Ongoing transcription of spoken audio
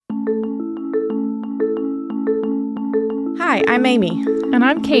Hi, I'm Amy. And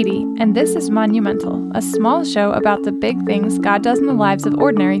I'm Katie, and this is Monumental, a small show about the big things God does in the lives of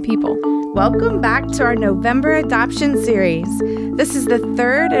ordinary people. Welcome back to our November adoption series. This is the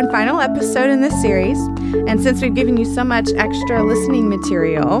third and final episode in this series, and since we've given you so much extra listening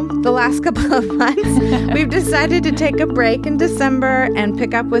material the last couple of months, we've decided to take a break in December and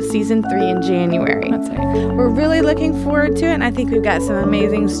pick up with season 3 in January. That's right. We're really looking forward to it, and I think we've got some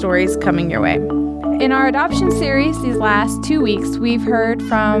amazing stories coming your way. In our adoption series these last 2 weeks, we've heard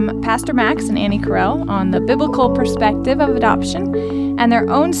from Pastor Max and Annie Carell on the biblical perspective of adoption and their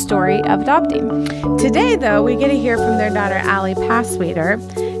own story of adopting. Today, though, we get to hear from their daughter, Allie Passwaiter.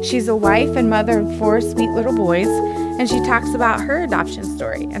 She's a wife and mother of 4 sweet little boys, and she talks about her adoption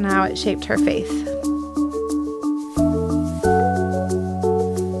story and how it shaped her faith.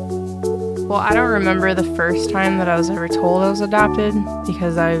 Well, I don't remember the first time that I was ever told I was adopted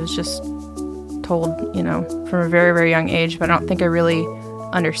because I was just told, from a very, very young age, but I don't think I really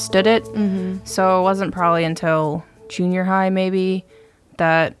understood it. Mm-hmm. So it wasn't probably until junior high maybe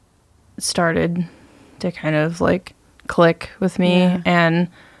that it started to kind of click with me. Yeah. And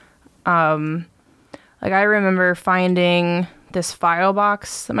I remember finding this file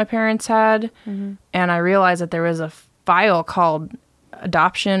box that my parents had, mm-hmm. and I realized that there was a file called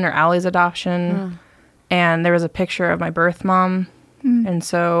Adoption or Allie's Adoption, and there was a picture of my birth mom, and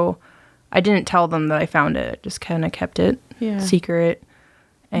so I didn't tell them that I found it. I just kind of kept it secret.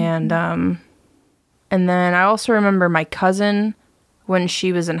 And and then I also remember my cousin, when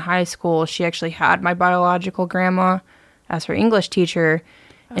she was in high school, she actually had my biological grandma as her English teacher.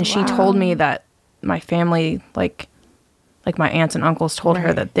 And she told me that my family, like my aunts and uncles told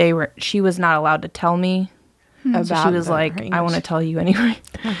her that she was not allowed to tell me. So she was like, I want to tell you anyway.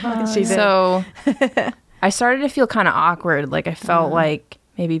 She did. So I started to feel kind of awkward. I felt like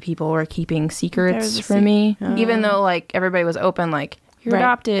maybe people were keeping secrets from me, even though everybody was open, you're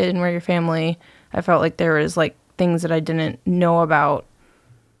adopted and we're your family. I felt like there was things that I didn't know about.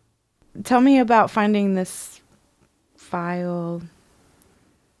 Tell me about finding this file.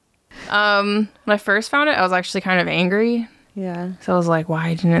 When I first found it, I was actually kind of angry. Yeah. So I was like,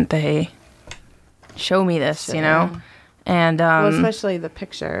 why didn't they show me this, And especially the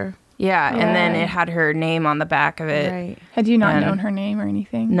picture. Yeah, and then it had her name on the back of it. Right. Had you not known her name or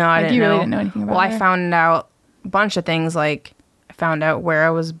anything? No, I didn't know. You really didn't know anything about her? Well, I found out a bunch of things, I found out where I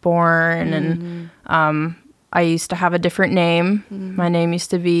was born, and I used to have a different name. My name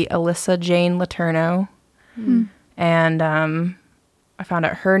used to be Alyssa Jane Letourneau, and I found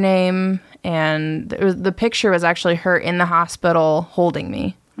out her name, and the picture was actually her in the hospital holding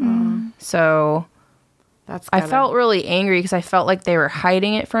me. So I felt really angry because I felt like they were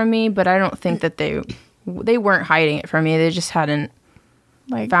hiding it from me, but I don't think that they weren't hiding it from me. They just hadn't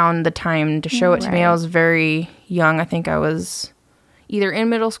found the time to show it to me. I was very young. I think I was either in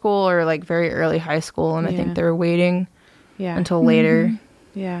middle school or very early high school, and I think they were waiting until later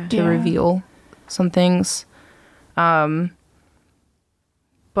to reveal some things. But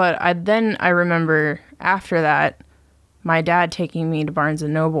I remember after that, my dad taking me to Barnes &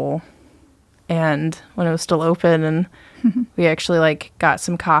 Noble, and when it was still open, and we actually got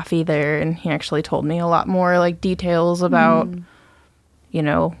some coffee there, and he actually told me a lot more details about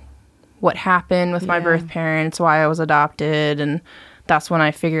what happened with my birth parents, why I was adopted, and that's when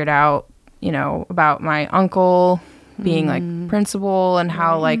I figured out about my uncle being principal and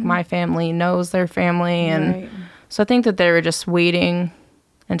how my family knows their family, and so I think that they were just waiting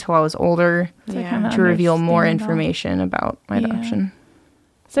until I was older to reveal more information about my adoption.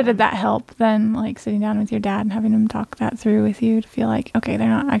 So did that help then, sitting down with your dad and having him talk that through with you to feel okay, they're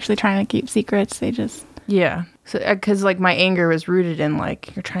not actually trying to keep secrets, they just... Yeah, so because my anger was rooted in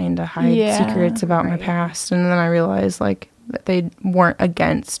you're trying to hide secrets about my past, and then I realized that they weren't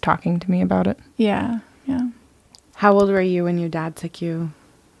against talking to me about it. Yeah. How old were you when your dad took you?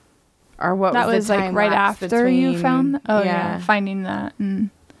 Or what that was the time right after you found? Oh yeah, finding that and...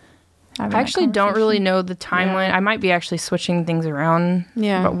 I actually don't really know the timeline. I might be actually switching things around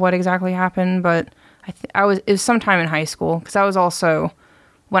about what exactly happened, but it was sometime in high school, because I was also,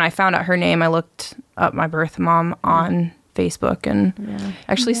 when I found out her name, I looked up my birth mom on Facebook and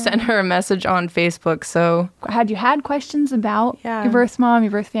actually sent her a message on Facebook. So had you had questions about your birth mom,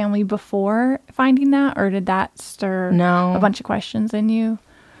 your birth family before finding that, or did that stir a bunch of questions in you?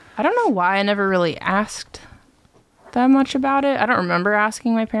 I don't know why I never really asked that much about it. I don't remember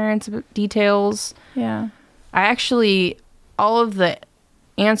asking my parents details. Yeah. I actually, all of the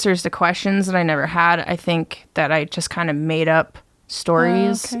answers to questions that I never had, I think that I just kind of made up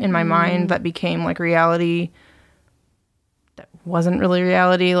stories in my mind that became reality that wasn't really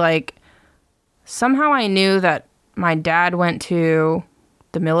reality. Somehow I knew that my dad went to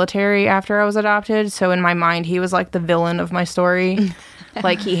the military after I was adopted. So in my mind, he was like the villain of my story.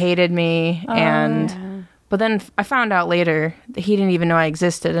 Like he hated me. But then I found out later that he didn't even know I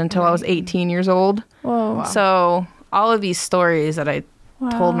existed until I was 18 years old. Whoa. Wow. So all of these stories that I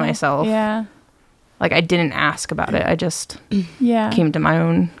told myself, like I didn't ask about it. I just came to my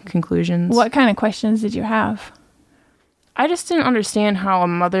own conclusions. What kind of questions did you have? I just didn't understand how a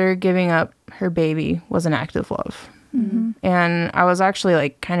mother giving up her baby was an act of love. Mm-hmm. And I was actually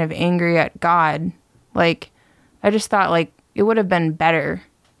like kind of angry at God. Like I just thought like it would have been better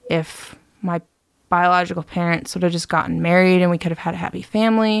if my biological parents would have just gotten married and we could have had a happy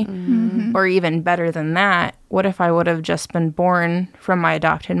family. Mm-hmm. Or even better than that, what if I would have just been born from my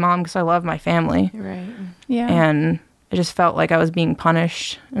adopted mom, because I love my family. Right. Yeah. And I just felt like I was being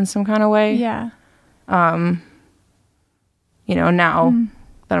punished in some kind of way. Yeah. You know, now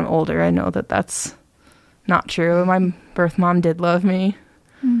that I'm older, I know that that's not true. My birth mom did love me.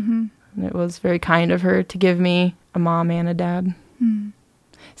 Mm-hmm. And it was very kind of her to give me a mom and a dad. Mm.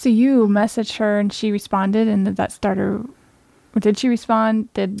 So you messaged her and she responded, and did that start her? Did she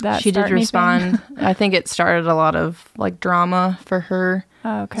respond? Did that She start did respond. I think it started a lot of like drama for her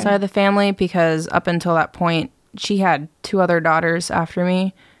side of the family, because up until that point, she had 2 other daughters after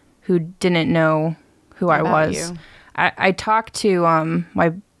me who didn't know who I was. You. I talked to one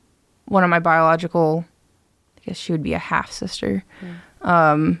of my biological, I guess she would be a half sister,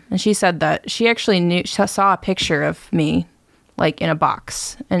 and she said that she actually saw a picture of me like in a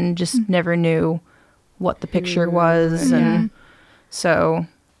box and just never knew what the picture was. And so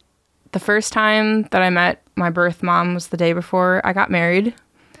the first time that I met my birth mom was the day before I got married.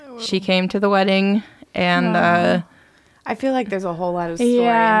 She came to the wedding, and I feel like there's a whole lot of story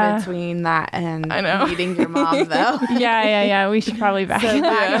in between that and meeting your mom, though. Yeah. We should probably back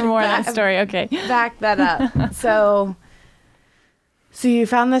more of that story. Okay. Back that up. So you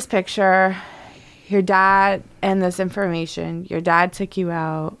found this picture, your dad, and this information. Your dad took you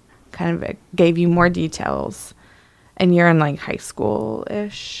out, kind of gave you more details, and you're in like high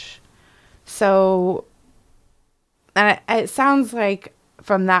school-ish. So, and it sounds like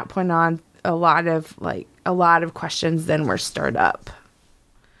from that point on, a lot of questions then were stirred up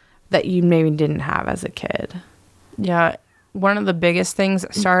that you maybe didn't have as a kid. Yeah. One of the biggest things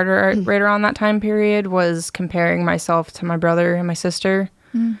that started right around that time period was comparing myself to my brother and my sister.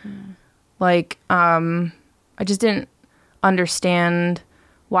 Mm-hmm. Like, I just didn't understand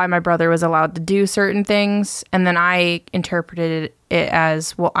why my brother was allowed to do certain things. And then I interpreted it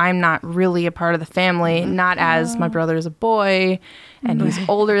as, well, I'm not really a part of the family, not as my brother's a boy and he's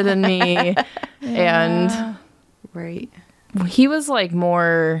older than me. And he was like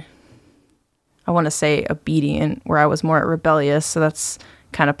more, I want to say obedient, where I was more rebellious. So that's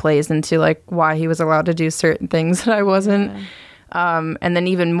kind of plays into like why he was allowed to do certain things that I wasn't. And then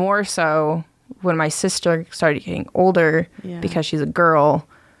even more so when my sister started getting older, because she's a girl,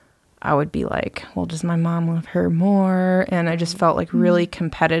 I would be like, well, does my mom love her more? And I just felt like really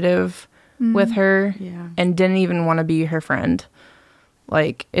competitive with her and didn't even want to be her friend.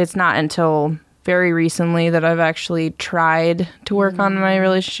 Like, it's not until very recently that I've actually tried to work on my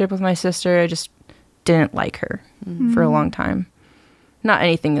relationship with my sister. I just didn't like her for a long time. Not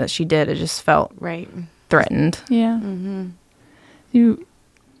anything that she did. I just felt threatened. Yeah. Mm-hmm.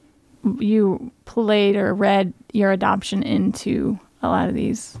 You played or read your adoption into a lot of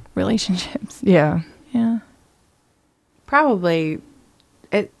these relationships. Yeah. Yeah. Probably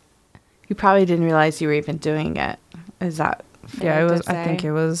you probably didn't realize you were even doing it. Is that fair to say? I think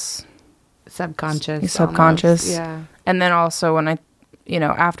it was subconscious. Subconscious. Almost. Yeah. And then also when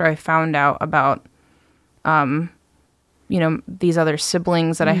after I found out about these other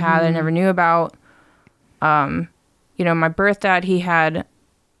siblings that I had, I never knew about. My birth dad, he had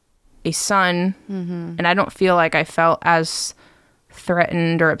a son, and I don't feel like I felt as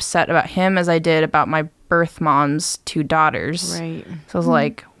threatened or upset about him as I did about my birth mom's 2 daughters. Right. So I was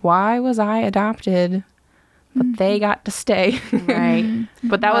like, why was I adopted? But they got to stay. Right.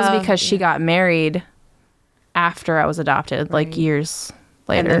 But that was because she got married after I was adopted, like years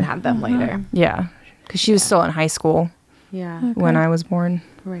later. And then had them later. Yeah. Because she was still in high school when I was born.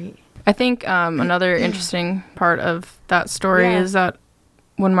 Right. I think another interesting part of that story is that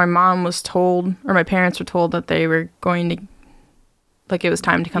when my mom was told, or my parents were told that they were going to, like it was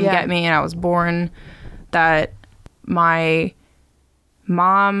time to come get me and I was born, that my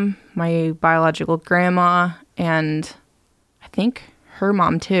mom, my biological grandma, and I think her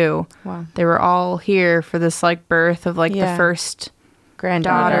mom too, they were all here for this like birth of like the first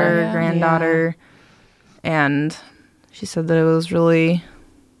granddaughter. And she said that it was really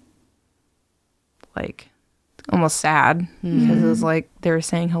like almost sad because it was like they were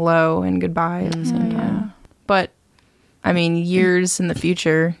saying hello and goodbye at the same time. But I mean, years in the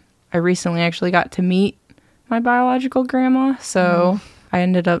future, I recently actually got to meet my biological grandma, so I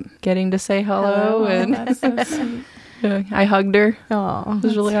ended up getting to say hello, and That's so sweet. I hugged her. Oh, It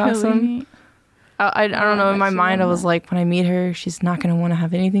was really awesome. neat. I don't know, in my she mind I loved was like, when I meet her, she's not going to want to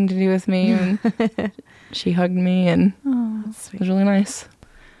have anything to do with me, and she hugged me, and it was really nice.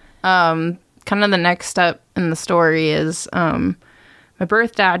 Kind of the next step in the story is my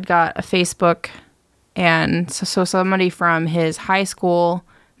birth dad got a Facebook, and so somebody from his high school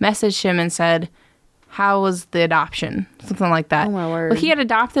messaged him and said, how was the adoption? Something like that. Oh, my word. Well, he had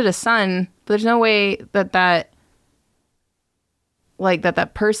adopted a son, but there's no way that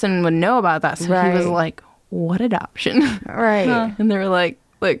person would know about that. So he was Right. like, what adoption? Right. And they were like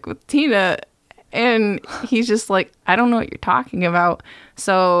with Tina. And he's just like, I don't know what you're talking about.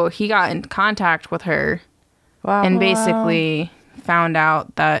 So he got in contact with her Wow. and basically found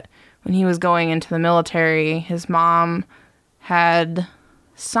out that when he was going into the military, his mom had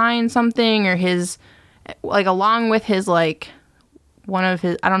signed something, or his, like, along with his, like, one of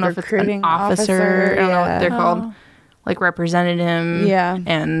his, I don't know if it's Recruiting an officer, I don't know what yeah. they're called, like, represented him. Yeah.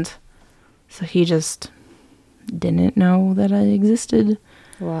 And so he just didn't know that I existed.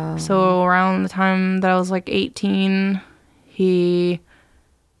 Wow. So around the time that I was like 18, he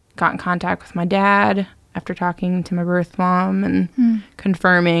got in contact with my dad after talking to my birth mom and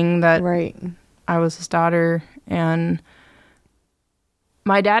confirming that Right. I was his daughter. And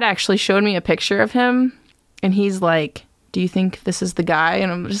my dad actually showed me a picture of him, and he's like, do you think this is the guy?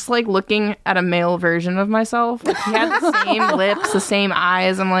 And I'm just like looking at a male version of myself. Like, he had the same lips, the same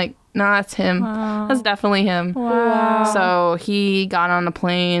eyes. I'm like, no, that's him. That's definitely him. Wow. So he got on a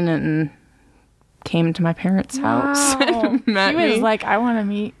plane and came to my parents' house and met He was me. like, I want to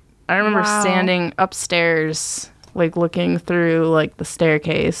meet. I remember Wow. standing upstairs, like looking through like the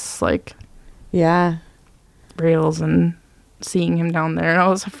staircase, like Yeah. rails, and seeing him down there. And I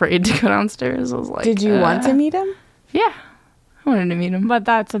was afraid to go downstairs. I was like, Did you want to meet him? Yeah, I wanted to meet him. But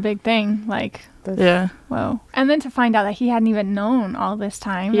that's a big thing. Like, Yeah, whoa. And then to find out that he hadn't even known all this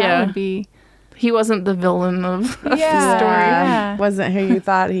time. Yeah. That would be. he wasn't the villain of the Yeah. story. Yeah. Wasn't who you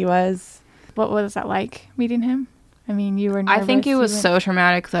thought he was. What was that like, meeting him? I mean, you were nervous. I think it you was went- so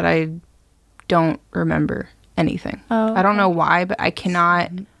traumatic that I don't remember anything. Oh, I don't okay. know why, but I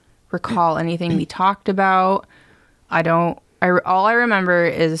cannot recall anything we talked about. All I remember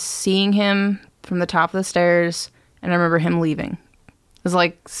is seeing him from the top of the stairs, and I remember him leaving. It was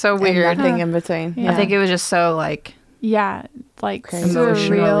like so weird. And nothing in between. Yeah. I think it was just so like Yeah, like Crazy. surreal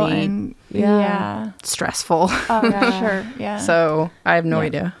Emotionally. and Yeah. yeah. stressful. Oh, Yeah. sure. Yeah. So I have no Yeah.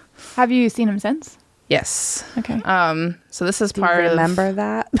 idea. Have you seen him since? Yes. Okay. So this is Do you part remember of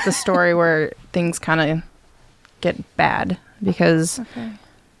that? the story where things kind of get bad, because Okay.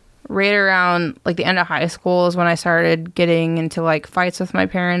 right around like the end of high school is when I started getting into like fights with my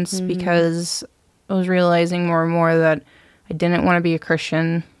parents, because I was realizing more and more that I didn't want to be a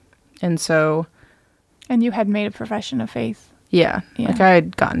Christian. And so, And you had made a profession of faith. yeah, Yeah. like I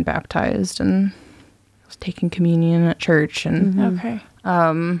had gotten baptized and was taking communion at church, and Okay.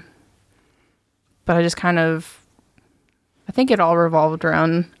 but I just kind of, I think it all revolved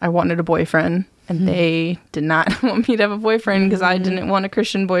around I wanted a boyfriend, and they did not want me to have a boyfriend because I didn't want a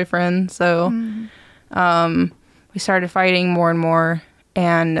Christian boyfriend. So we started fighting more and more.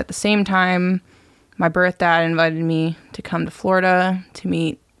 And at the same time, my birth dad invited me to come to Florida to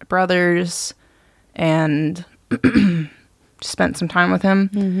meet my brothers and spent some time with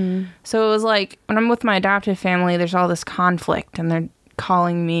him. So it was like, when I'm with my adoptive family, there's all this conflict, and they're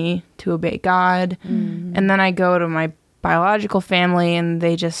calling me to obey God. And then I go to my biological family, and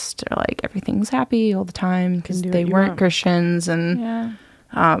they just are like, everything's happy all the time because do what they you weren't want. Christians. And Yeah.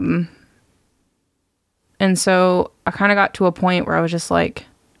 and so I kind of got to a point where I was just like,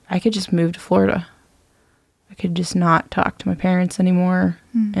 I could just move to Florida. I could just not talk to my parents anymore,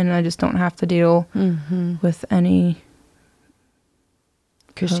 and I just don't have to deal with any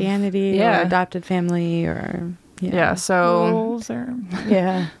Christianity Yeah. or adopted family or yeah. So Rules or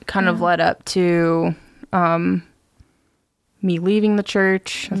yeah. kind of led up to me leaving the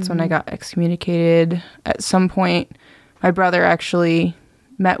church. That's when I got excommunicated. At some point, my brother actually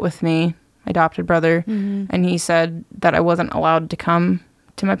met with me, my adopted brother, and he said that I wasn't allowed to come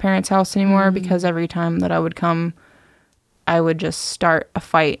to my parents' house anymore because every time that I would come, I would just start a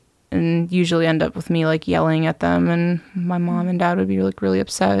fight and usually end up with me like yelling at them, and my mom and dad would be like really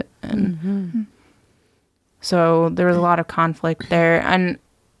upset. And so there was a lot of conflict there. And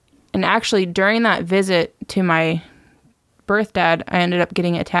actually during that visit to my birth dad, I ended up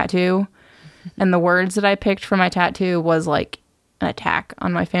getting a tattoo, And the words that I picked for my tattoo was like an attack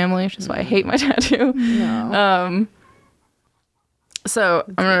on my family, which is why I hate my tattoo. No. So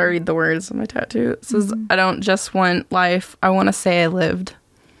I'm going to read the words of my tattoo. It says, I don't just want life. I want to say I lived.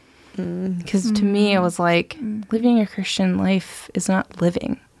 Because to me, it was like, living a Christian life is not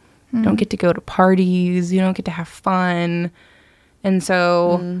living. You don't get to go to parties. You don't get to have fun. And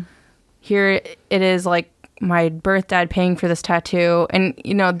so here it is, like, my birth dad paying for this tattoo. And,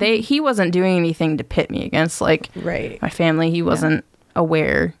 you know, he wasn't doing anything to pit me against, like, my family. He wasn't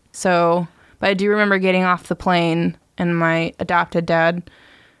aware. So, but I do remember getting off the plane and my adopted dad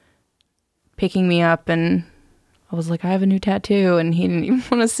picking me up, and I was like, I have a new tattoo, and he didn't even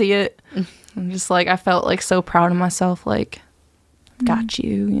want to see it. I'm just like, I felt like so proud of myself, like, got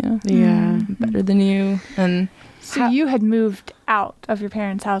you, you know? Yeah. I'm better than you. And so you had moved out of your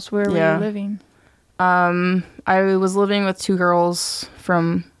parents' house. Where were you living? I was living with 2 girls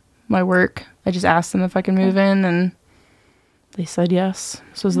from my work. I just asked them if I could move in, and they said yes.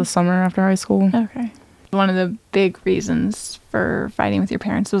 This was the summer after high school. Okay. One of the big reasons for fighting with your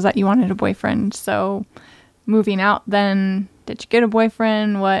parents was that you wanted a boyfriend. So moving out, then did you get a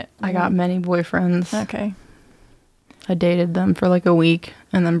boyfriend? What? I got many boyfriends. Okay. I dated them for like a week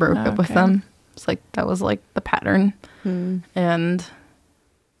and then broke up with them. It's like, that was like the pattern. And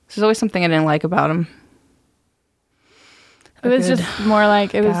there's always something I didn't like about him. It was just more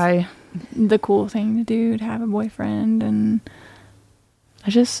like, it was the cool thing to do, to have a boyfriend. And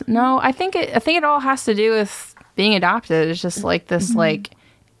I think it all has to do with being adopted. It's just like this like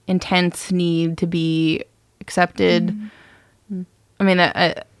intense need to be accepted. I mean,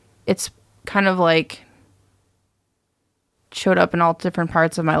 it's kind of like showed up in all different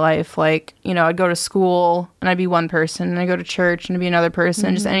parts of my life. Like, you know, I'd go to school and I'd be one person, and I'd go to church and I'd be another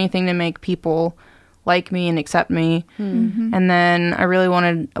person, just anything to make people like me and accept me. And then I really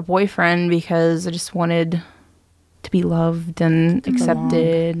wanted a boyfriend because I just wanted to be loved and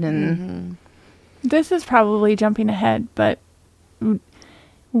accepted. And this is probably jumping ahead, but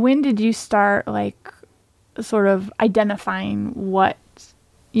when did you start, like, sort of identifying what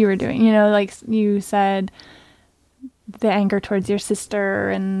you were doing? You know, like you said, the anger towards your sister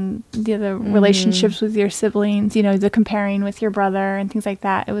and the other relationships with your siblings, you know, the comparing with your brother and things like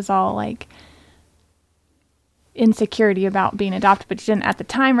that. It was all like insecurity about being adopted, but you didn't at the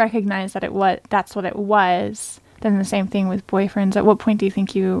time recognize that that's what it was. Then the same thing with boyfriends. At what point do you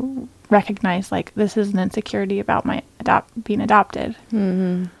think you recognize, like, this is an insecurity about my being adopted?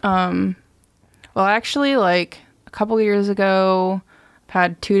 Well, actually, like, a couple years ago, I've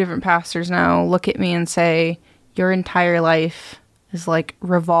had 2 different pastors now look at me and say, your entire life is like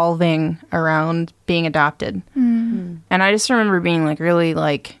revolving around being adopted. And I just remember being like really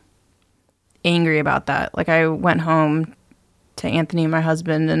like angry about that. Like, I went home to Anthony, my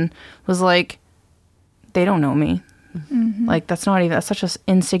husband, and was like, they don't know me. Like, that's such an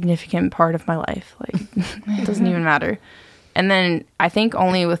insignificant part of my life. Like, it doesn't even matter. And then I think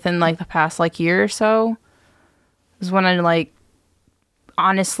only within like the past like year or so is when I like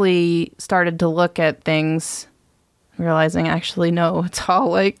honestly started to look at things, realizing actually no, it's all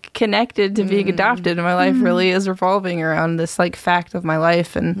like connected to being adopted, and my life really is revolving around this like fact of my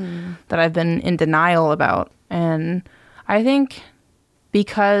life, and that I've been in denial about. And I think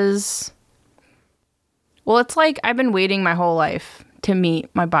because, well, it's like I've been waiting my whole life to meet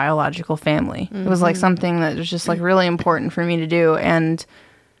my biological family. It was like something that was just like really important for me to do, and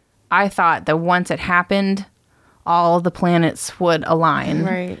I thought that once it happened, all the planets would align,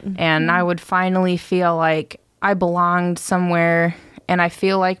 and I would finally feel like I belonged somewhere. And I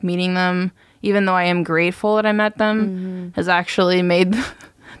feel like meeting them, even though I am grateful that I met them, has actually made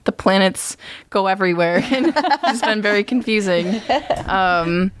the planets go everywhere. And it's been very confusing.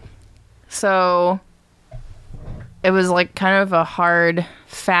 So it was like kind of a hard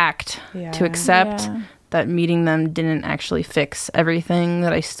fact to accept that meeting them didn't actually fix everything,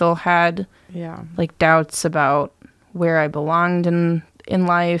 that I still had like doubts about where I belonged in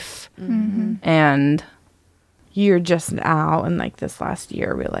life. And you're just now in like this last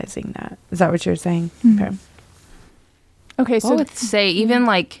year realizing that. Is that what you're saying? Okay, so I would say even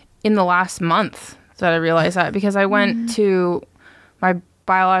like in the last month that I realized that, because I went to my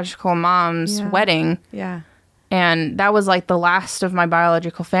biological mom's wedding. And that was like the last of my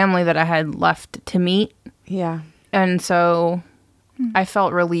biological family that I had left to meet. And so I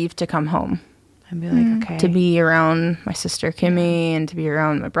felt relieved to come home. And be like, okay. To be around my sister Kimmy and to be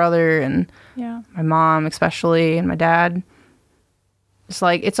around my brother and my mom especially and my dad. It's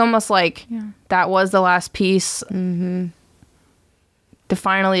like, it's almost like that was the last piece to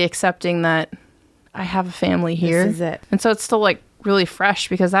finally accepting that I have a family here. This is it. And so it's still like really fresh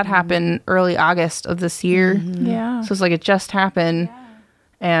because that happened early August of this year. Yeah. So it's like it just happened.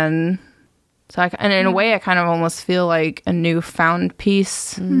 And so and in a way I kind of almost feel like a newfound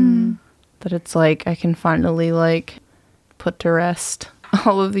peace that it's like I can finally like put to rest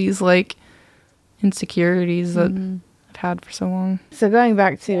all of these like insecurities that I've had for so long. So going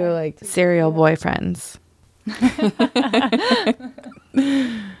back to like serial boyfriends.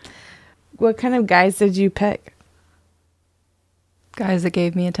 What kind of guys did you pick? Guys that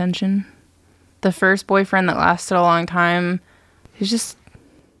gave me attention. The first boyfriend that lasted a long time, he's just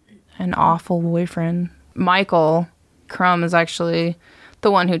an awful boyfriend. Michael Crum is actually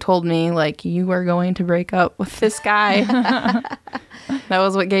the one who told me, like, you are going to break up with this guy. That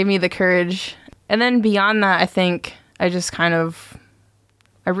was what gave me the courage. And then beyond that, I think I just kind of,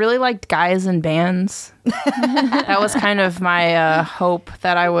 I really liked guys in bands. That was kind of my hope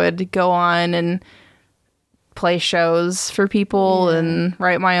that I would go on and play shows for people and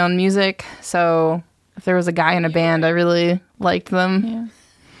write my own music. So if there was a guy in a band, I really liked them.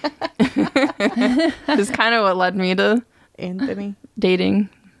 Yeah. It's kind of what led me to Anthony. dating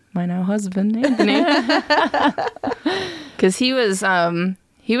my now husband, Anthony. Because he was in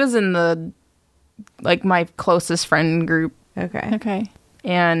the, like, my closest friend group. Okay. Okay.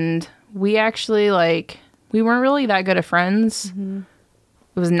 And we actually, like, we weren't really that good of friends.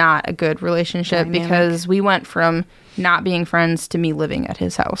 It was not a good relationship because we went from not being friends to me living at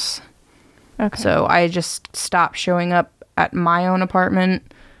his house. Okay. So I just stopped showing up at my own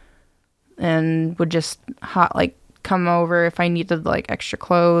apartment and would just come over if I needed like extra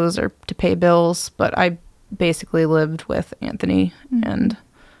clothes or to pay bills. But I basically lived with Anthony, and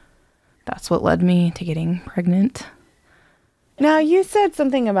that's what led me to getting pregnant. Now, you said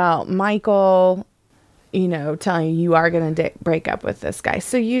something about Michael, you know, telling you are going to break up with this guy.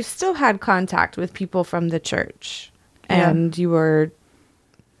 So you still had contact with people from the church, and you were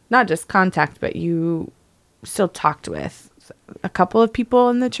not just contact, but you still talked with a couple of people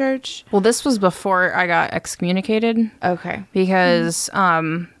in the church. Well, this was before I got excommunicated. Okay. Because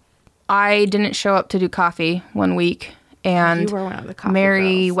I didn't show up to do coffee one week, and You were one of the coffee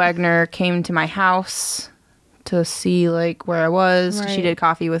Mary girls. Wagner came to my house to see like where I was. Right. She did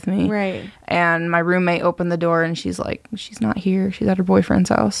coffee with me. Right. And my roommate opened the door and she's like, she's not here. She's at her boyfriend's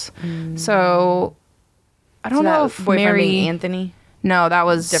house. So I don't know if boyfriend Mary... being Anthony. No, that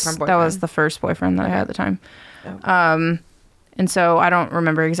was Different that was boyfriend. the first boyfriend that I had at the time. Oh. And so I don't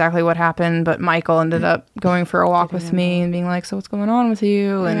remember exactly what happened, but Michael ended up going for a walk with me and being like, so what's going on with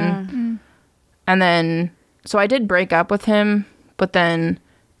you? And then, so I did break up with him, but then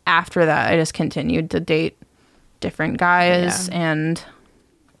after that, I just continued to date different guys. And,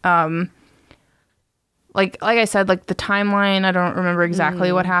 like I said, like the timeline, I don't remember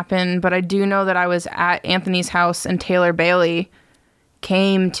exactly what happened, but I do know that I was at Anthony's house and Taylor Bailey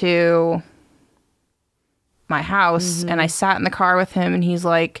came to my house and I sat in the car with him and he's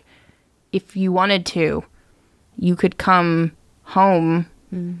like, if you wanted to, you could come home,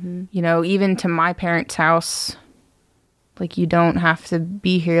 you know, even to my parents' house. Like, you don't have to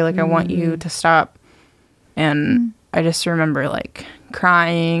be here. Like, I want you to stop. And I just remember like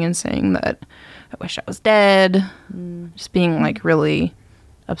crying and saying that I wish I was dead, just being like really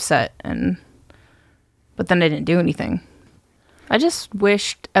upset. But then I didn't do anything. I just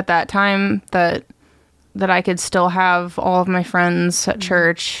wished at that time that I could still have all of my friends at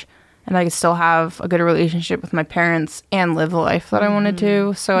church and I could still have a good relationship with my parents and live the life that I wanted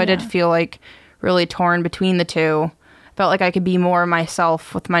to. So I did feel like really torn between the two. Felt like I could be more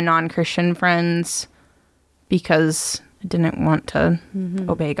myself with my non-Christian friends because I didn't want to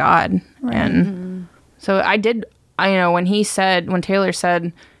obey God. Right. And so I did, you know, when Taylor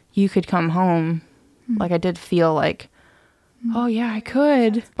said you could come home, like I did feel like, oh yeah, I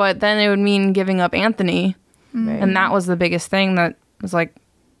could. But then it would mean giving up Anthony. Right. And that was the biggest thing that was like,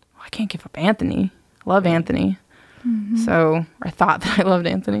 I can't give up Anthony. I love Anthony. So I thought that I loved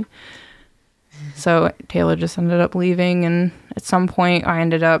Anthony. So Taylor just ended up leaving. And at some point I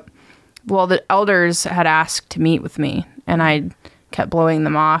ended up, well, the elders had asked to meet with me and I kept blowing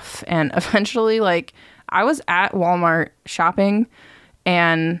them off. And eventually, like, I was at Walmart shopping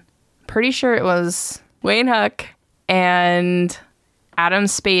and pretty sure it was Wayne Huck and Adam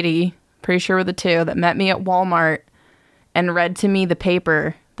Spady, pretty sure were the two that met me at Walmart and read to me the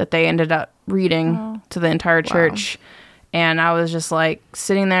paper that they ended up reading to the entire church. And I was just like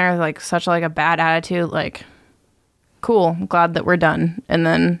sitting there like such like a bad attitude, like, cool, I'm glad that we're done. And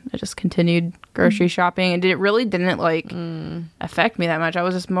then I just continued grocery shopping and it really didn't like affect me that much. I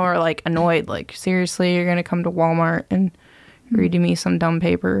was just more like annoyed, like, seriously, you're gonna come to Walmart and reading me some dumb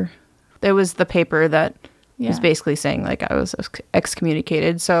paper. It was the paper that Yeah. was basically saying like I was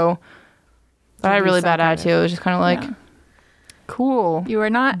excommunicated. So I had a really bad attitude. It was just kind of like, Yeah. cool. You were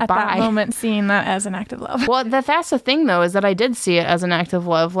not at Bye. that moment seeing that as an act of love. Well, that's the thing, though, is that I did see it as an act of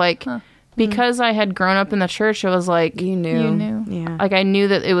love. Like, because I had grown up in the church, it was like, You knew. You knew. Yeah. like I knew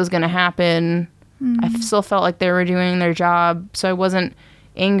that it was going to happen. I still felt like they were doing their job, so I wasn't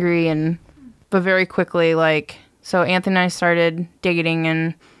angry. But very quickly, like, so Anthony and I started dating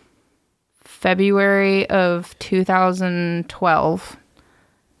in February of 2012,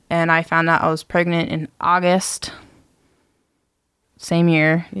 and I found out I was pregnant in August, same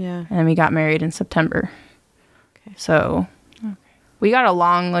year, Yeah. and we got married in September. So we got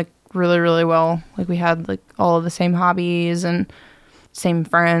along like really, really well. Like we had like all of the same hobbies and same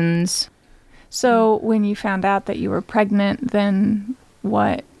friends. So when you found out that you were pregnant, then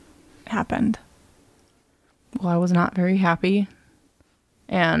what happened? Well, I was not very happy.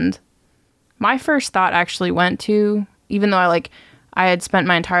 And my first thought actually went to, even though I had spent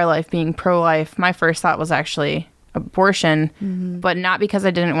my entire life being pro-life, my first thought was actually abortion, but not because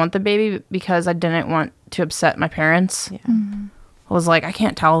I didn't want the baby, but because I didn't want to upset my parents. Yeah. I was like, I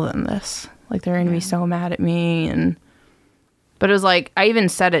can't tell them this. Like, they're going to be so mad at me. But it was like, I even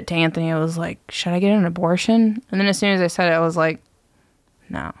said it to Anthony. I was like, should I get an abortion? And then as soon as I said it, I was like,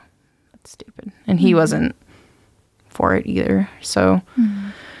 no, that's stupid. And he wasn't for it either. So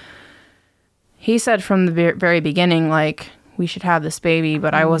he said from the very beginning, like, we should have this baby,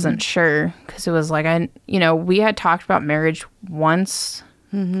 but I wasn't sure because it was like, we had talked about marriage once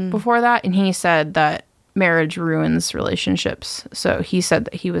before that. And he said that marriage ruins relationships. So he said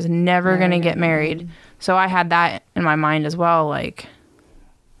that he was never going to get married. So I had that in my mind as well. Like,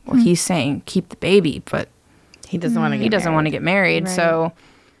 well, he's saying keep the baby, but He doesn't want to. he doesn't want to get married. Right. So,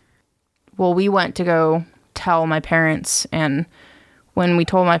 well, we went to go tell my parents. And when we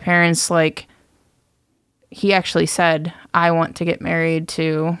told my parents, like, he actually said, I want to get married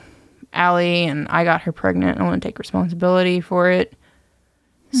to Allie and I got her pregnant. I want to take responsibility for it.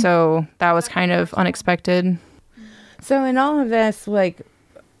 So that was kind of unexpected. So in all of this, like,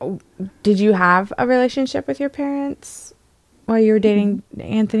 did you have a relationship with your parents while you were dating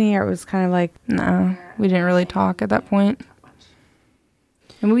Anthony, or it was kind of like, No, we didn't really talk at that point.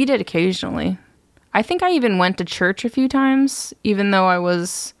 And we did occasionally. I think I even went to church a few times, even though I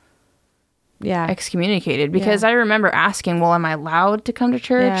was yeah, excommunicated, because I remember asking, well, am I allowed to come to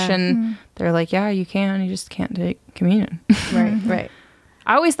church? Yeah. And they're like, yeah, you can. You just can't take communion. right.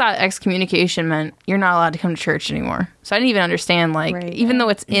 I always thought excommunication meant you're not allowed to come to church anymore. So I didn't even understand, like, Right. even though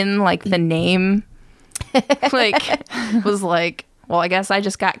it's in, like, the name, like, was like, well, I guess I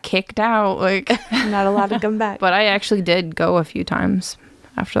just got kicked out. Like, Not allowed to come back. but I actually did go a few times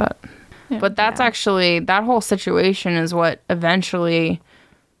after that. Yeah. But that's actually, that whole situation is what eventually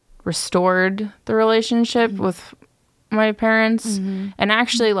restored the relationship with my parents. And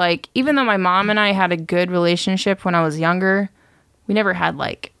actually, like, even though my mom and I had a good relationship when I was younger, we never had,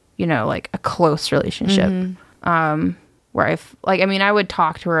 like, like a close relationship. Where I would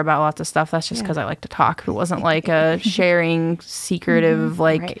talk to her about lots of stuff. That's just because I like to talk. It wasn't like a sharing secretive,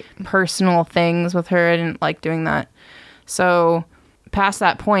 like, Right. personal things with her. I didn't like doing that. So past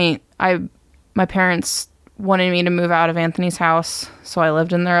that point, my parents wanted me to move out of Anthony's house. So I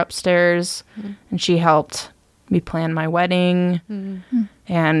lived in their upstairs and she helped me plan my wedding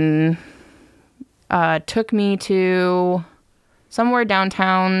and took me to somewhere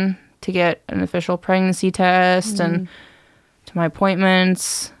downtown to get an official pregnancy test and to my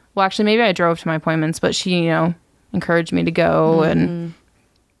appointments. Well, actually, maybe I drove to my appointments, but she, encouraged me to go and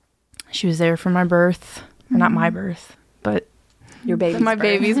she was there for my birth. Or not my birth, but Your baby's my birth.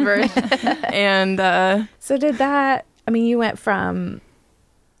 baby's birth. And So did that, you went from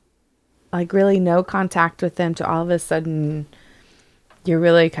like really no contact with them to all of a sudden you're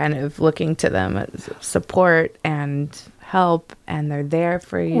really kind of looking to them as support and help, and they're there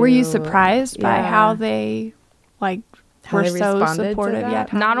for you. Were you surprised by Yeah. how they, like, How were they so responded to supportive? that? Yeah.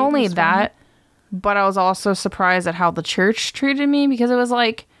 how not they only responded? that, but I was also surprised at how the church treated me, because it was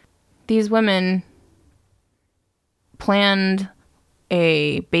like these women planned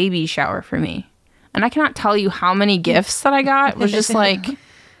a baby shower for me. And I cannot tell you how many gifts that I got. It was just like,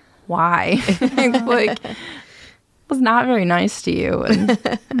 why? Like, was not very nice to you.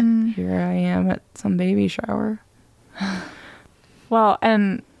 And here I am at some baby shower. Well,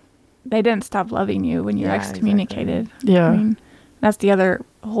 and they didn't stop loving you when you were Yeah, excommunicated. Yeah. I mean, that's the other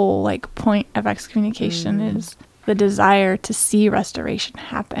whole, like, point of excommunication is the desire to see restoration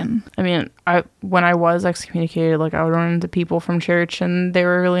happen. I mean, when I was excommunicated, like, I would run into people from church and they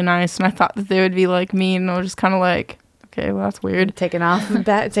were really nice, and I thought that they would be like me, and I was just kind of like, okay, well, that's weird. Taken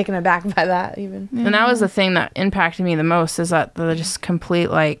aback by that even. And that was the thing that impacted me the most, is that the just complete,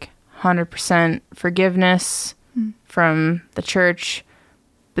 like, 100% forgiveness from the church.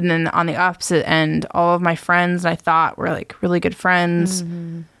 But then on the opposite end, all of my friends I thought were, like, really good friends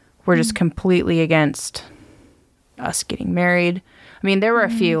were just completely against us getting married. I mean, there were a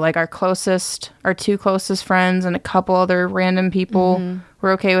few, like our two closest friends and a couple other random people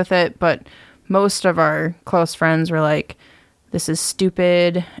were okay with it. But most of our close friends were like, this is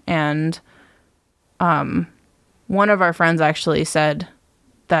stupid. And one of our friends actually said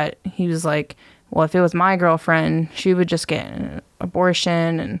that he was like, well, if it was my girlfriend, she would just get an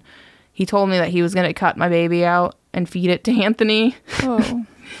abortion. And he told me that he was going to cut my baby out and feed it to Anthony. Oh.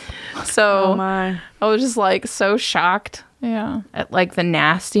 So my. I was just like so shocked at like the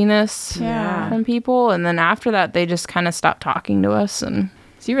nastiness from people. And then after that, they just kind of stopped talking to us. And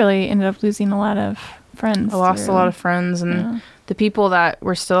So you really ended up losing a lot of friends. I lost a lot of friends. And the people that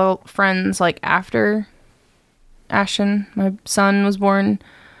were still friends, like after Ashton, my son, was born,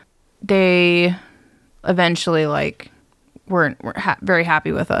 they eventually like weren't very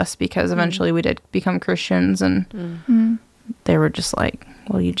happy with us, because eventually we did become Christians, and they were just like,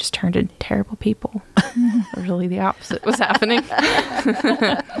 well, you just turned into terrible people. Really the opposite was happening.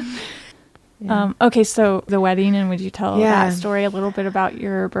 Okay, so the wedding, and would you tell that story a little bit about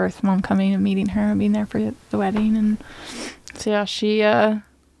your birth mom coming and meeting her and being there for the wedding? And so yeah, she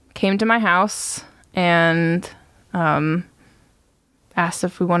came to my house and asked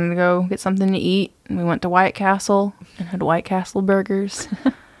if we wanted to go get something to eat, and we went to White Castle and had White Castle burgers.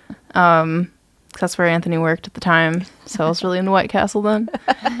 That's where Anthony worked at the time, so I was really into White Castle then.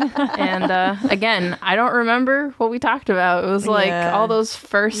 And again, I don't remember what we talked about. It was like all those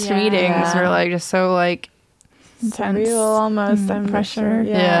first meetings were like just so like intense, surreal almost. Pressure.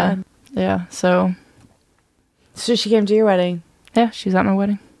 Sure. Yeah. So she came to your wedding. Yeah, she's at my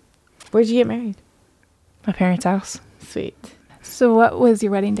wedding. Where'd you get married? My parents' house. Sweet. So what was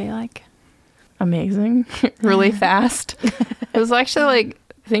your wedding day like? Amazing. Really fast. It was actually like,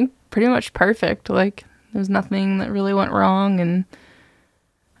 I think, pretty much perfect. Like, there's nothing that really went wrong. And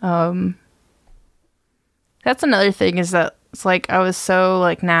that's another thing, is that it's like I was so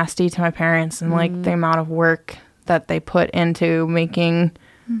like nasty to my parents, and like the amount of work that they put into making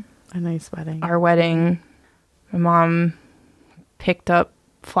a nice wedding. Our wedding. My mom picked up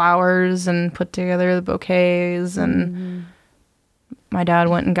flowers and put together the bouquets, and my dad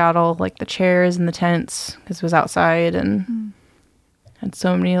went and got all like the chairs and the tents, because it was outside, and had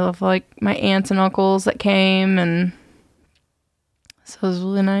so many of like my aunts and uncles that came, and so it was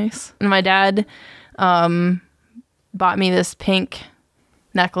really nice. And my dad bought me this pink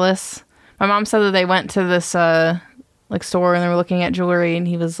necklace. My mom said that they went to this like store and they were looking at jewelry, and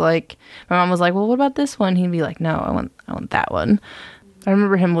he was like, my mom was like, well, what about this one? He'd be like, no, I want that one. I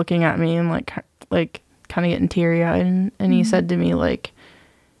remember him looking at me and like kind of getting teary-eyed, and he said to me, like,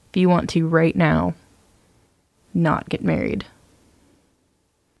 if you want to right now not get married,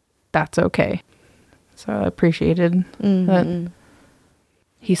 that's okay. So I appreciated that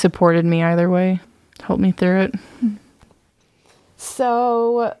he supported me either way, helped me through it.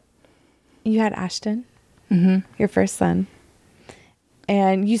 So you had Ashton, your first son,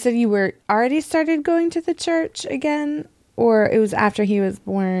 and you said you were already started going to the church again, or it was after he was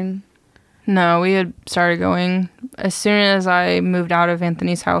born? No, we had started going as soon as I moved out of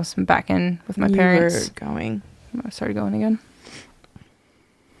Anthony's house and back in with my parents. You were going. I started going again.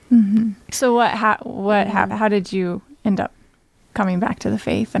 So how did you end up coming back to the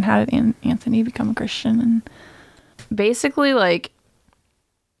faith, and how did Anthony become a Christian? And basically, like,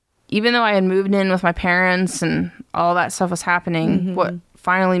 even though I had moved in with my parents and all that stuff was happening, what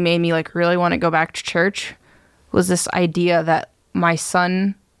finally made me like really want to go back to church was this idea that my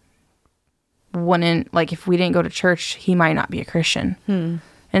son wouldn't, like, if we didn't go to church, he might not be a Christian.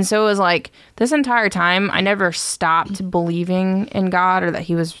 And so it was like, this entire time, I never stopped believing in God or that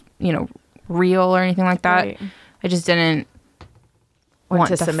he was, real or anything like that. Right. I just didn't want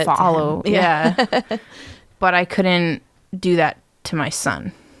to submit follow. to him. Yeah. But I couldn't do that to my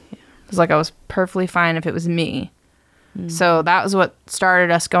son. It was like I was perfectly fine if it was me. So that was what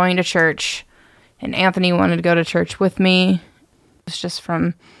started us going to church. And Anthony wanted to go to church with me. It was just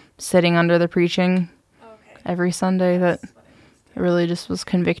from sitting under the preaching every Sunday that it really just was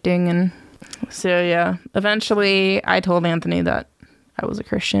convicting. And so, yeah, eventually I told Anthony that I was a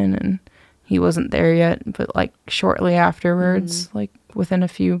Christian, and he wasn't there yet. But like shortly afterwards, like within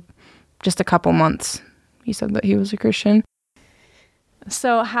just a couple months, he said that he was a Christian.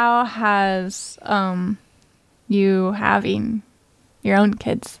 so how has you having your own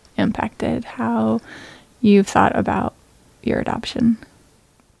kids impacted how you've thought about your adoption?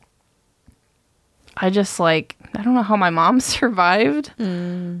 I just like, I don't know how my mom survived.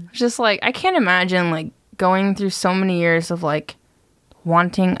 Just like, I can't imagine like going through so many years of like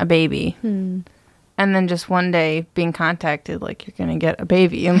wanting a baby and then just one day being contacted like you're gonna get a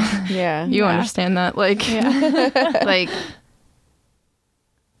baby and Yeah. you understand that, like like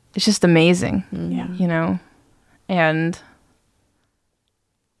it's just amazing. Yeah. You know. And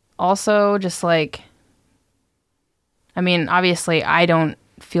also just like, I mean, obviously I don't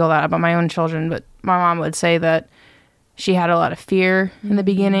feel that about my own children, but my mom would say that she had a lot of fear in the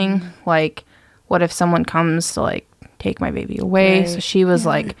beginning, like what if someone comes to like take my baby away. So she was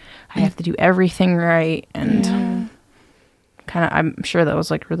like, I have to do everything right, and kind of, I'm sure that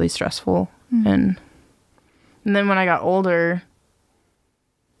was like really stressful. And then when I got older,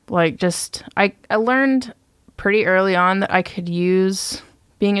 like just I learned pretty early on that I could use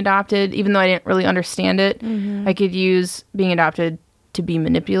being adopted, even though I didn't really understand it. I could use being adopted to be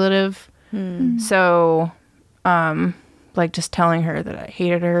manipulative. So like just telling her that I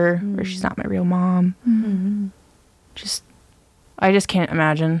hated her or she's not my real mom. I just can't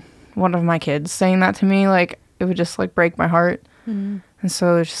imagine one of my kids saying that to me. Like, it would just like break my heart. And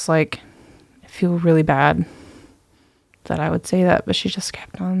so it's just like, I feel really bad that I would say that, but she just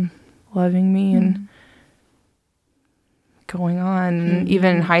kept on loving me and going on. And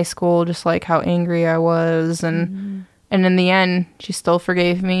even in high school, just like how angry I was, and in the end, she still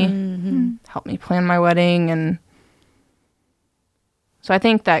forgave me, helped me plan my wedding. And so I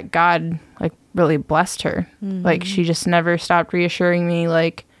think that God like really blessed her. Like, she just never stopped reassuring me,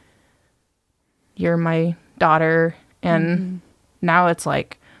 like, you're my daughter. And now it's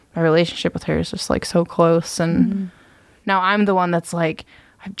like my relationship with her is just like so close. And now I'm the one that's like,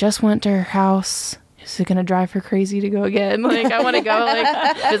 I just went to her house. Is it gonna drive her crazy to go again? Like, I want to go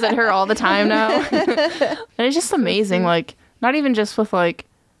like visit her all the time now. And it's just amazing. Like, not even just with like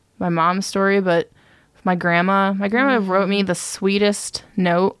my mom's story, but with my grandma. My grandma wrote me the sweetest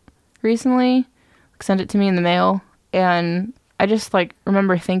note recently. Sent it to me in the mail, and I just like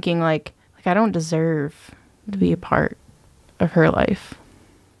remember thinking like I don't deserve to be a part of her life.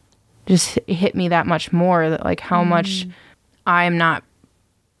 Just it hit me that much more, that like how much I'm not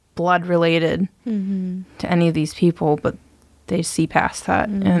blood related to any of these people, but they see past that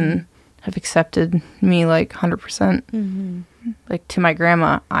and have accepted me like 100%. Like, to my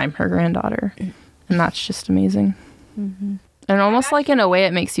grandma, I'm her granddaughter, and that's just amazing. And almost like in a way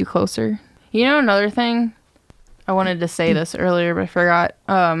it makes you closer. You know, another thing, I wanted to say this earlier, but I forgot.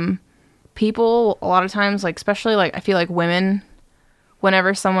 People, a lot of times, like, especially, like, I feel like women,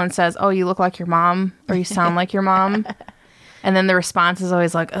 whenever someone says, oh, you look like your mom, or you sound like your mom, and then the response is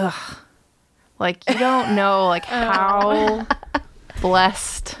always like, ugh. Like, you don't know, like, how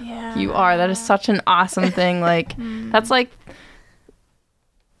blessed you are. That is such an awesome thing. Like, that's, like,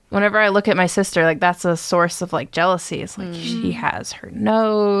 whenever I look at my sister, like, that's a source of like jealousy. It's like she has her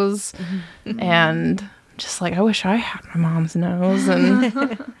nose, and just like, I wish I had my mom's nose. And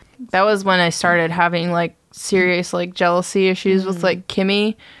that was when I started having like serious like jealousy issues with like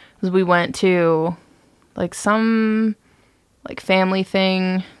Kimmy, because we went to like some like family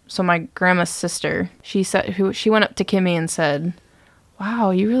thing. So my grandma's sister, she went up to Kimmy and said, wow,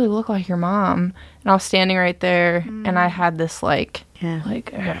 you really look like your mom. And I was standing right there, and I had this like, I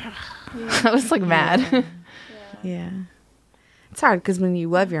was like mad. Yeah. It's hard because when you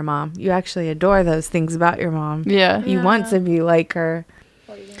love your mom, you actually adore those things about your mom. Yeah. You want to be like her.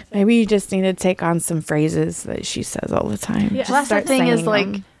 Maybe you just need to take on some phrases that she says all the time. Yeah. Just Well, that's the start thing is saying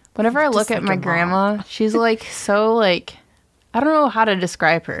like, them. whenever I look Just at like my your grandma, she's like so like, I don't know how to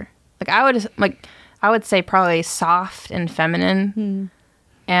describe her. Like, I would say probably soft and feminine.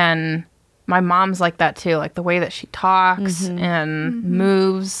 And my mom's like that too, like the way that she talks and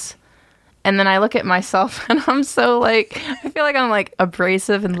moves. And then I look at myself and I'm so like, I feel like I'm like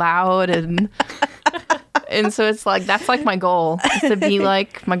abrasive and loud, and and so it's like, that's like my goal, is to be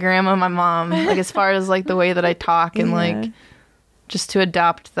like my grandma, my mom, like as far as like the way that I talk, and like just to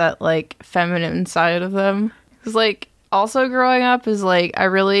adopt that like feminine side of them. Because like also growing up is like, I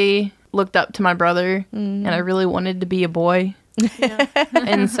really looked up to my brother and I really wanted to be a boy.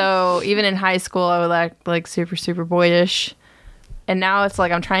 And so even in high school I would act like super, super boyish. And now it's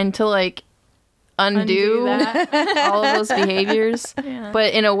like I'm trying to like undo all of those behaviors.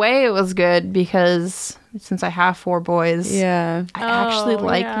 But in a way it was good, because since I have 4 boys, I actually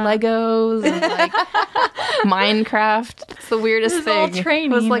like Legos and like Minecraft. It's the weirdest thing. All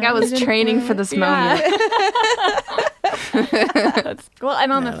training, it was like I was training for this moment. Well,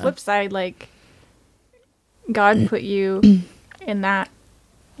 and on the flip side, like, God put you in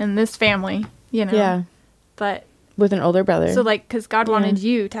this family, you know. Yeah. But With an older brother. So like, because God wanted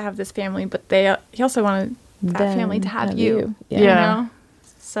you to have this family, but he also wanted that Them family to have you. Yeah. You know?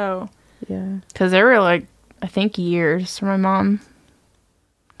 So. Yeah. Because there were like, I think years where my mom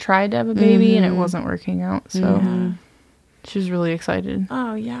tried to have a baby and it wasn't working out. So she was really excited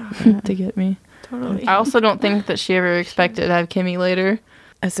Oh, yeah. to get me. Totally. I also don't think that she ever expected to have Kimmy later.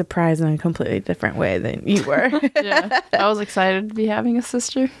 A surprise in a completely different way than you were. Yeah. I was excited to be having a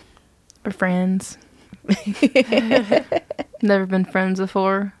sister. We're friends. Never been friends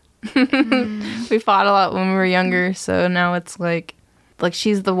before. We fought a lot when we were younger, so now it's like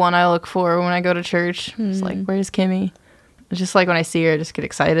she's the one I look for when I go to church. It's like, where's Kimmy? It's just like when I see her, I just get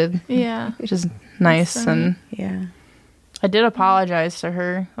excited. Yeah. Which is nice. So and Yeah. I did apologize to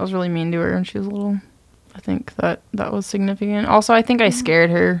her. I was really mean to her when she was little. I think that was significant. Also, I think I scared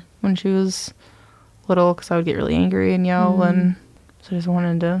her when she was little because I would get really angry and yell. And so I just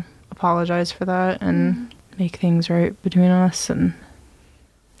wanted to apologize for that and make things right between us. And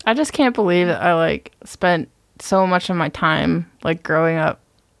I just can't believe that I like spent so much of my time like growing up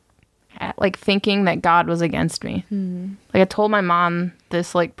like thinking that God was against me. Like I told my mom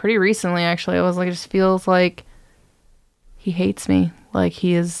this like pretty recently actually. I was like, it just feels like he hates me. Like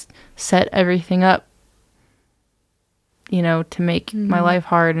he has set everything up, you know, to make my life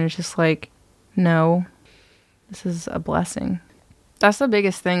hard. And it's just like, no, this is a blessing. That's the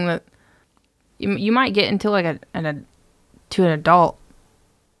biggest thing that you might get into like to an adult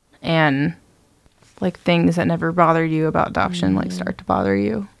and like things that never bothered you about adoption like start to bother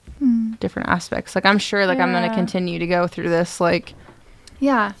you. Different aspects. Like I'm sure like I'm going to continue to go through this like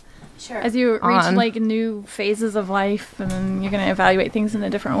Yeah. Sure. As you reach like new phases of life, and then you're going to evaluate things in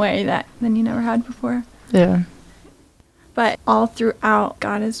a different way than you never had before. yeah. But all throughout,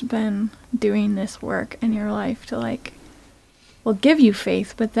 God has been doing this work in your life to like, well, give you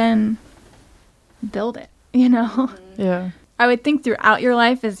faith, but then build it, you know? Yeah. I would think throughout your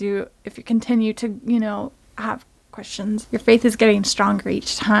life if you continue to, you know, have questions, your faith is getting stronger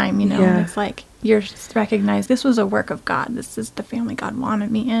each time, you know? Yeah. And it's like, you're recognize this was a work of God. This is the family God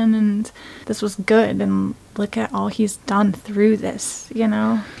wanted me in, and this was good. And look at all he's done through this, you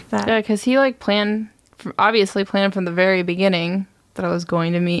know? Yeah, because he like obviously planned from the very beginning that I was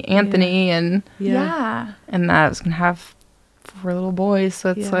going to meet Anthony and Yeah. that I was going to have 4 little boys. So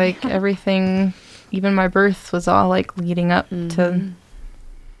it's Yeah. like everything, even my birth was all like leading up to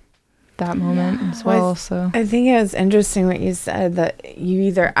that moment as well. Well, So I think it was interesting what you said, that you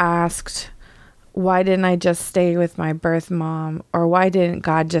either asked, why didn't I just stay with my birth mom, or why didn't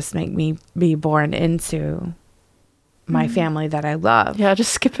God just make me be born into my family that I love? yeah,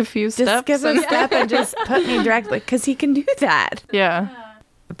 just skip a few Just steps. skip a step and just put me directly, because he can do that. Yeah.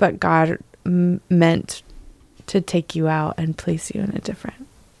 But God meant to take you out and place you in a different,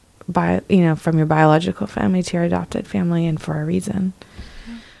 from your biological family to your adopted family, and for a reason.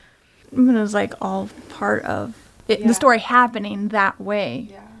 It was like all part of it, the story happening that way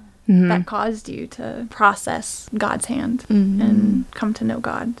Mhm. that caused you to process God's hand and come to know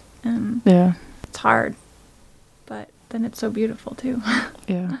God. And Yeah. it's hard, but then it's so beautiful too.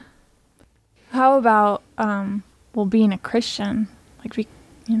 Yeah. How about being a Christian, like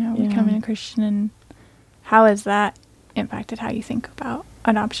becoming a Christian, and how has that impacted how you think about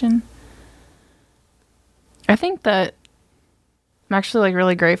adoption? I think that I'm actually like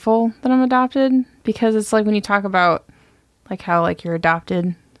really grateful that I'm adopted, because it's like when you talk about like how like you're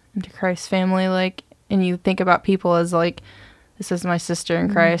adopted into Christ's family, like, and you think about people as like, this is my sister in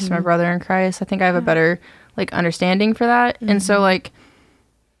Christ, my brother in Christ. I think I have a better like understanding for that. And so like,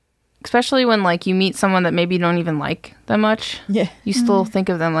 especially when like you meet someone that maybe you don't even like that much, Yeah. you still think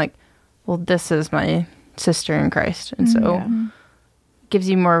of them like, well, this is my sister in Christ. And so it gives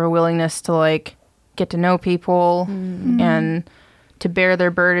you more of a willingness to like get to know people and to bear their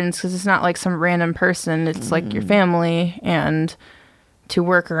burdens, because it's not like some random person. It's like your family, and to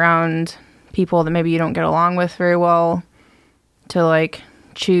work around people that maybe you don't get along with very well, to like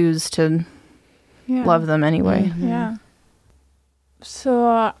choose to love them anyway. Yeah.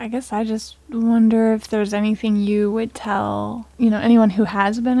 So I guess I just wonder if there's anything you would tell, anyone who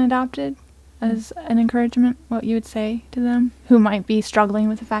has been adopted as an encouragement, what you would say to them who might be struggling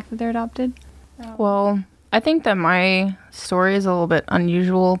with the fact that they're adopted. Well, I think that my story is a little bit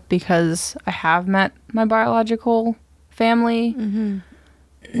unusual because I have met my biological family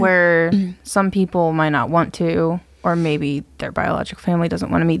where some people might not want to, or maybe their biological family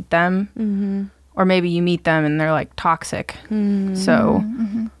doesn't want to meet them, or maybe you meet them and they're like toxic. So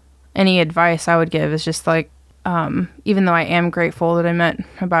any advice I would give is just like, even though I am grateful that I met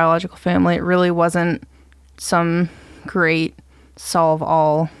my biological family, it really wasn't some great solve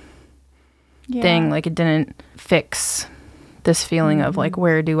all thing. Like, it didn't fix this feeling of like,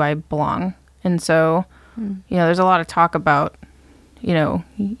 where do I belong? And so, you know, there's a lot of talk about, you know,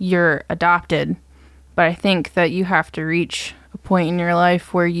 you're adopted, but I think that you have to reach a point in your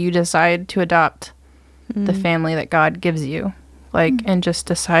life where you decide to adopt the family that God gives you, like, and just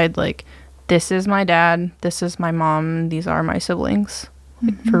decide like, this is my dad, this is my mom, these are my siblings,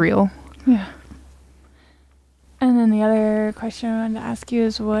 like, for real. Yeah. And then the other question I wanted to ask you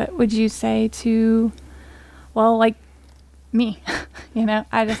is, what would you say to, well, like me, you know,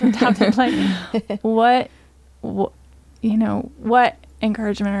 I just adopted, like, what, you know, what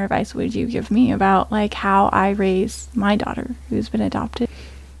encouragement or advice would you give me about like how I raise my daughter who's been adopted?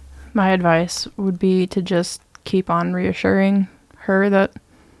 My advice would be to just keep on reassuring her that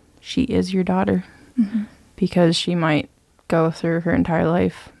she is your daughter, because she might go through her entire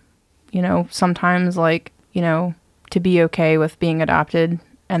life, you know, sometimes like, you know, to be okay with being adopted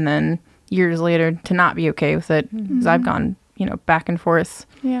and then years later to not be okay with it. Because I've gone, you know, back and forth.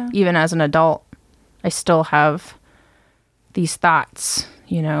 Yeah. Even as an adult, I still have these thoughts,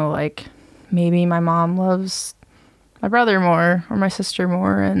 you know, like, maybe my mom loves my brother more or my sister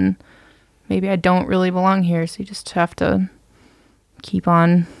more, and maybe I don't really belong here. So you just have to keep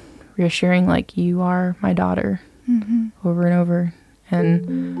on reassuring, like, you are my daughter, over and over.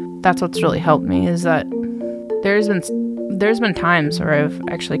 And that's what's really helped me, is that there's been times where I've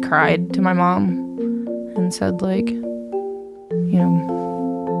actually cried to my mom and said, like, you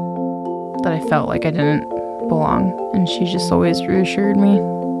know, that I felt like I didn't belong. And she just always reassured me,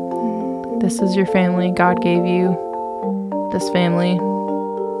 this is your family. God gave you this family.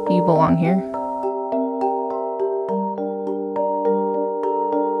 You belong here.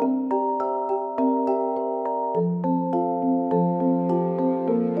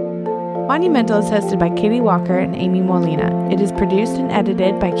 Monumental is hosted by Katie Walker and Amy Molina. It is produced and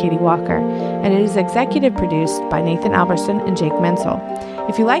edited by Katie Walker, and it is executive produced by Nathan Alberson and Jake Menzel.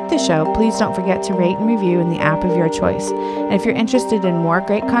 If you like the show, please don't forget to rate and review in the app of your choice. And if you're interested in more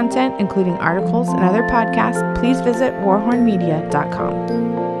great content, including articles and other podcasts, please visit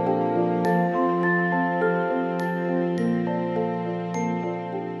warhornmedia.com.